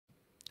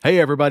Hey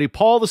everybody,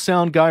 Paul the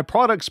Sound Guy,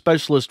 product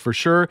specialist for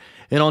Shure,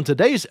 and on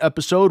today's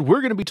episode,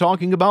 we're going to be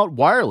talking about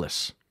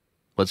wireless.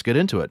 Let's get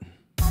into it.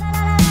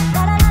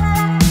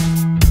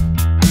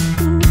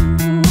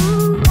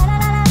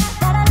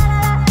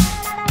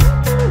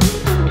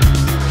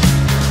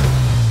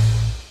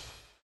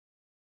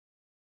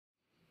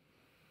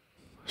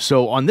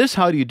 So on this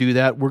How Do You Do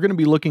That, we're going to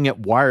be looking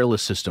at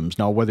wireless systems.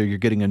 Now, whether you're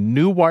getting a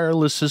new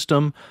wireless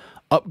system,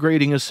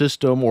 upgrading a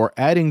system, or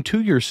adding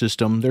to your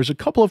system, there's a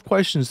couple of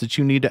questions that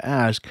you need to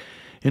ask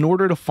in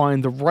order to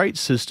find the right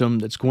system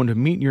that's going to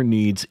meet your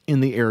needs in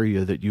the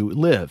area that you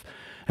live.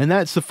 And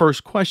that's the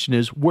first question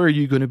is, where are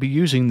you going to be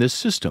using this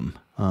system?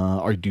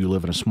 Do you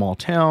live in a small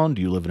town?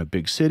 Do you live in a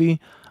big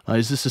city?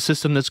 Is this a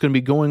system that's going to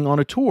be going on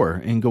a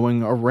tour and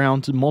going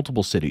around to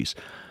multiple cities?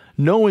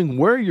 Knowing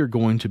where you're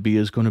going to be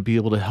is going to be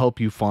able to help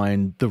you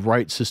find the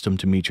right system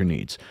to meet your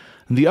needs.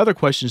 And the other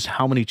question is,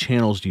 how many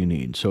channels do you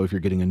need? So if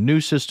you're getting a new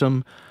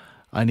system,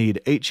 I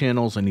need 8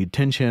 channels, I need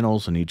 10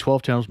 channels, I need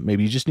 12 channels,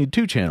 maybe you just need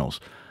 2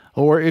 channels.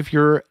 Or if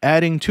you're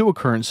adding to a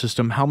current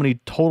system, how many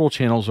total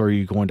channels are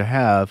you going to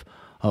have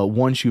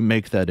once you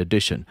make that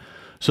addition?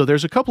 So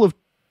there's a couple of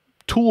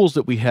tools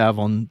that we have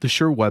on the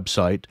Shure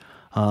website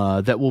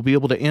that will be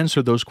able to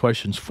answer those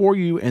questions for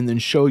you and then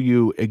show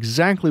you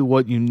exactly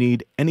what you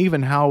need and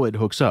even how it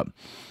hooks up.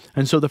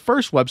 And so the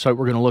first website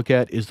we're going to look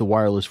at is the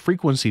Wireless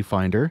Frequency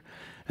Finder,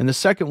 and the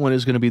second one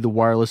is going to be the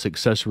Wireless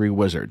Accessory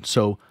Wizard.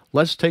 So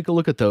let's take a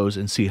look at those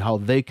and see how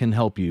they can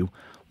help you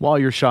while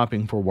you're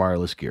shopping for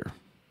wireless gear.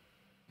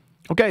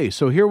 Okay,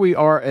 so here we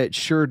are at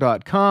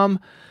Shure.com.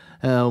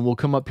 We'll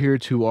come up here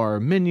to our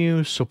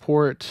menu,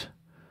 support.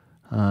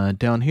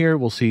 Down here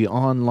we'll see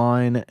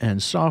online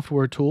and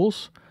software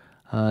tools.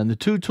 And the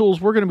two tools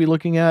we're going to be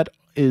looking at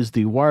is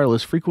the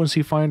Wireless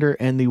Frequency Finder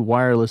and the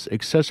Wireless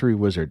Accessory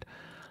Wizard.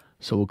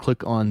 So we'll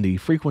click on the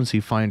Frequency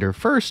Finder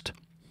first.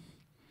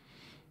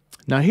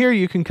 Now here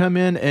you can come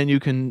in and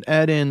you can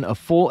add in a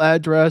full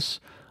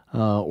address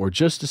or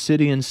just a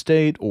city and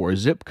state or a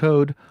zip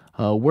code.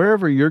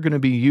 Wherever you're going to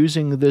be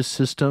using this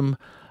system,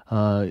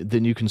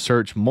 then you can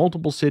search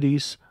multiple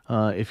cities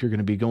if you're going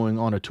to be going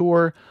on a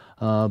tour.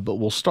 But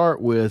we'll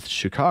start with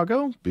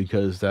Chicago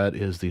because that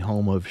is the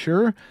home of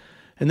Shure.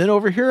 And then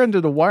over here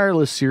under the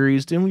wireless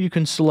series, then you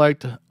can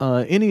select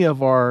any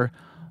of our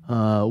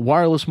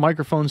wireless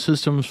microphone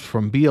systems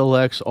from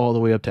BLX all the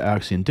way up to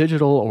Axiom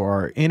Digital, or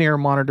our in-ear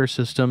monitor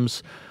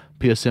systems,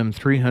 PSM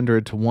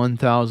 300 to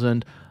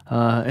 1000.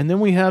 And then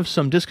we have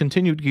some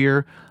discontinued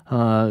gear.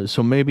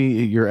 So maybe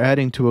you're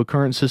adding to a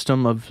current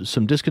system of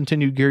some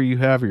discontinued gear you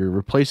have, or you're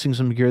replacing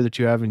some gear that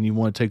you have and you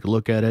want to take a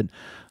look at it.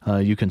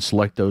 You can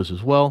select those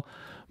as well.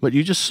 But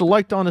you just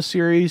select on a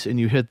series and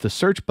you hit the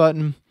search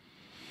button.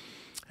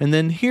 And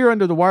then here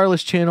under the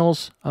wireless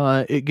channels,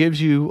 it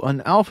gives you an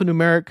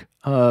alphanumeric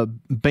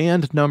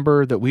band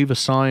number that we've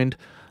assigned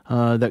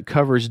that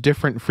covers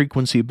different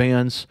frequency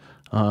bands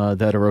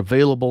that are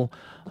available.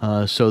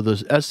 So the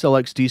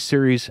SLXD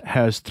series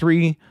has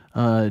 3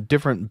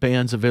 different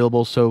bands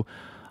available. So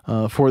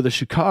for the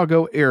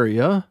Chicago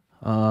area,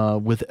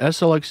 with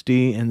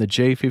SLXD and the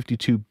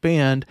J52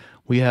 band,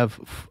 we have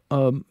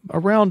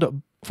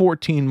around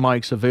 14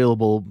 mics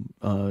available,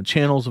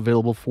 channels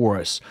available for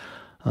us.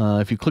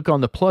 If you click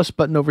on the plus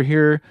button over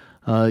here,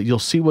 you'll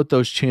see what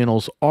those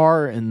channels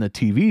are in the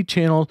TV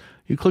channel.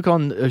 You click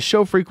on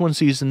show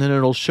frequencies and then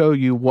it'll show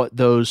you what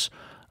those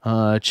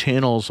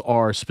channels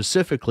are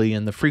specifically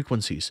in the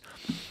frequencies.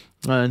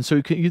 And so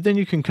then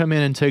you can come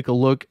in and take a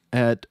look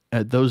at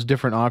those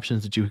different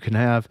options that you can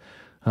have.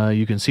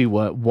 You can see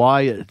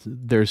why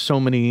there's so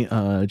many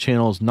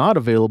channels not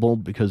available,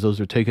 because those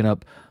are taken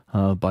up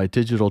by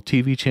digital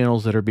TV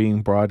channels that are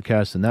being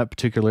broadcast in that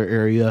particular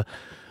area.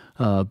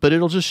 But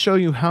it'll just show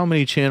you how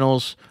many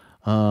channels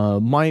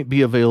might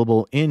be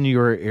available in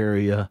your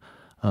area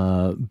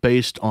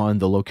based on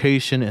the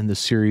location and the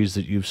series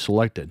that you've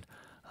selected.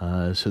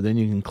 So then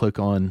you can click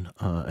on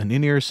an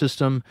in-ear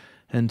system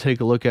and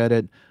take a look at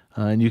it.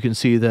 And you can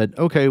see that,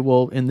 okay,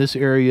 well, in this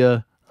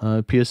area,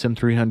 PSM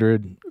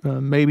 300,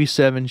 maybe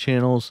 7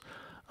 channels.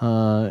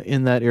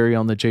 In that area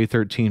on the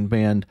J13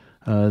 band,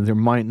 there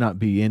might not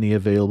be any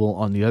available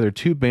on the other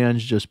 2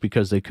 bands just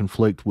because they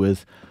conflict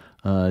with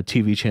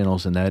TV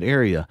channels in that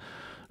area.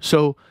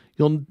 So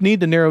you'll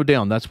need to narrow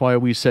down. That's why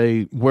we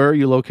say, where are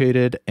you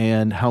located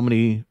and how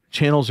many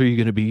channels are you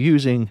going to be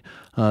using?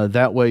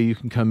 That way you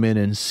can come in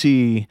and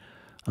see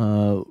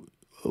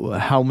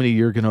how many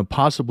you're going to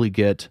possibly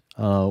get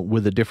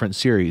with a different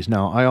series.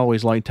 Now, I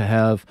always like to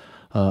have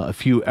a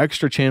few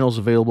extra channels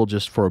available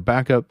just for a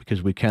backup,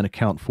 because we can't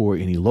account for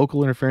any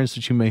local interference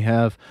that you may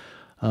have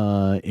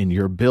in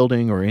your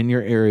building or in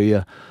your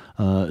area.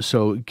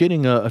 So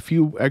getting a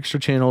few extra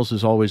channels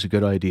is always a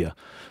good idea.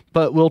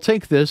 But we'll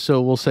take this,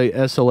 so we'll say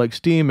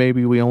SLXD,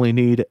 maybe we only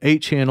need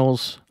 8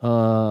 channels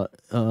of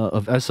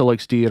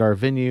SLXD at our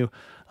venue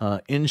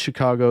in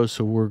Chicago,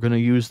 so we're going to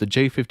use the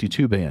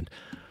J52 band.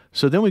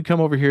 So then we come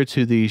over here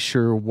to the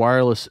Shure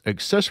Wireless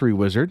Accessory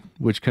Wizard,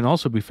 which can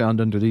also be found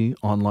under the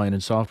online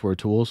and software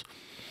tools.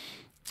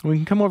 We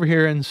can come over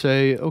here and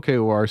say, okay,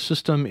 well, our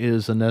system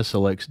is an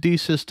SLXD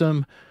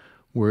system.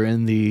 We're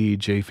in the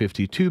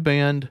J52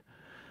 band.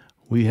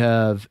 We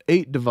have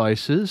 8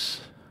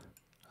 devices.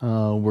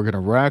 We're going to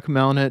rack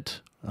mount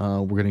it.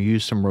 We're going to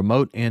use some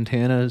remote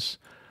antennas,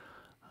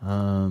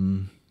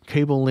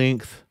 cable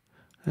length,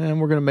 and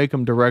we're going to make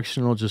them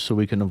directional just so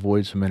we can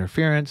avoid some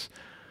interference.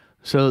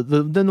 So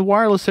then the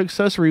wireless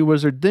accessory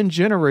wizard then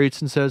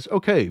generates and says,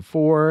 okay,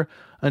 for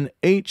an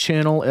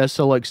 8-channel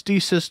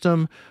SLXD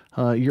system,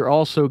 you're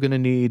also going to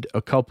need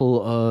a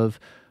couple of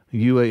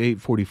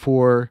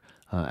UA844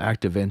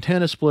 active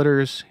antenna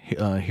splitters.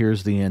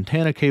 Here's the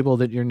antenna cable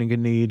that you're going to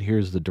need.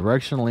 Here's the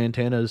directional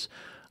antennas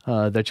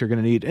that you're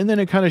going to need. And then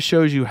it kind of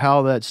shows you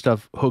how that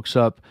stuff hooks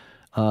up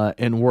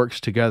and works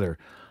together.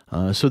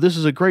 So this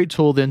is a great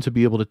tool then to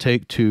be able to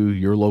take to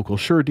your local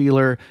Shure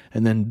dealer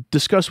and then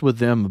discuss with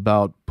them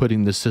about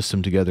putting the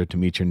system together to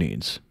meet your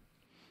needs.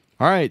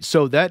 All right,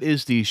 so that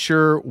is the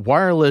Shure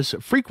Wireless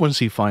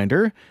Frequency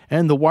Finder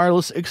and the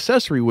Wireless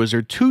Accessory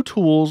Wizard, 2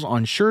 tools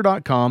on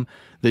Shure.com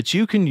that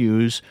you can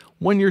use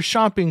when you're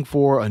shopping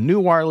for a new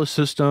wireless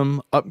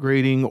system,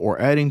 upgrading, or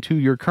adding to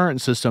your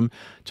current system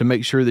to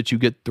make sure that you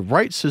get the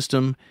right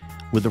system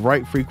with the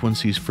right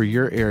frequencies for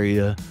your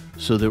area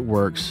so that it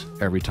works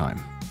every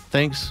time.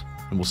 Thanks,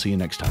 and we'll see you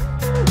next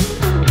time.